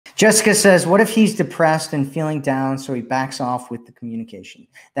Jessica says, what if he's depressed and feeling down, so he backs off with the communication?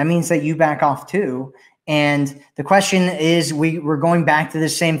 That means that you back off too. And the question is, we're going back to the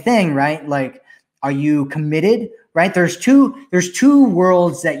same thing, right? Like, are you committed, right? There's two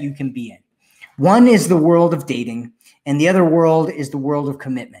worlds that you can be in. One is the world of dating, and the other world is the world of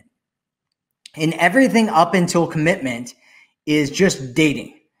commitment. And everything up until commitment is just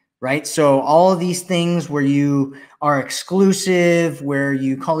dating, right? So all of these things where you are exclusive, where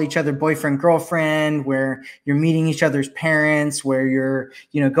you call each other boyfriend, girlfriend, where you're meeting each other's parents, where you're,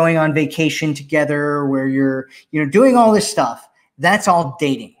 going on vacation together, where you're, doing all this stuff, that's all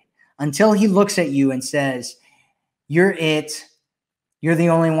dating. Until he looks at you and says, you're it, you're the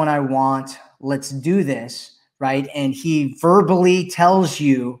only one I want, let's do this, right? And he verbally tells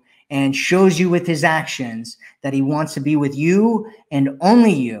you and shows you with his actions that he wants to be with you and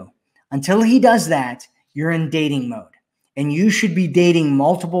only you. Until he does that, you're in dating mode. And you should be dating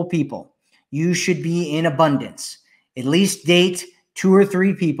multiple people. You should be in abundance. At least date 2 or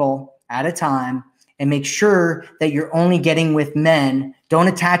 3 people at a time and make sure that you're only getting with men. Don't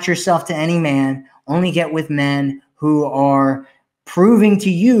attach yourself to any man. Only get with men who are proving to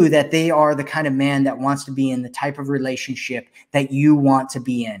you that they are the kind of man that wants to be in the type of relationship that you want to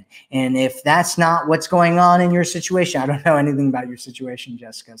be in. And if that's not what's going on in your situation, I don't know anything about your situation,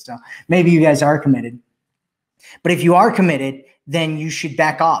 Jessica, so maybe you guys are committed. But if you are committed, then you should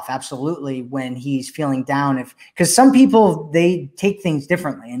back off, absolutely, when he's feeling down. Because some people, they take things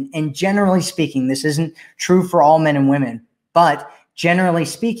differently. And generally speaking, this isn't true for all men and women, but generally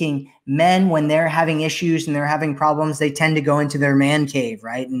speaking, men, when they're having issues and they're having problems, they tend to go into their man cave,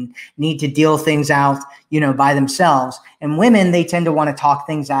 right? And need to deal things out, by themselves. And women, they tend to want to talk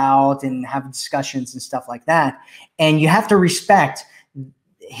things out and have discussions and stuff like that. And you have to respect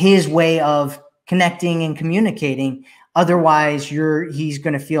his way of connecting and communicating. Otherwise, he's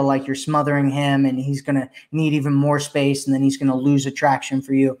going to feel like you're smothering him, and he's going to need even more space, and then he's going to lose attraction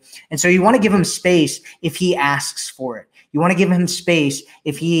for you. And so you want to give him space if he asks for it. You want to give him space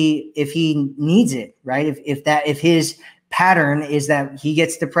if he needs it, right? If his pattern is that he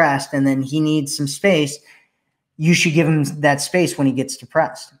gets depressed and then he needs some space, you should give him that space when he gets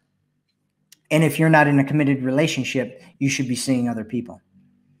depressed. And if you're not in a committed relationship, you should be seeing other people.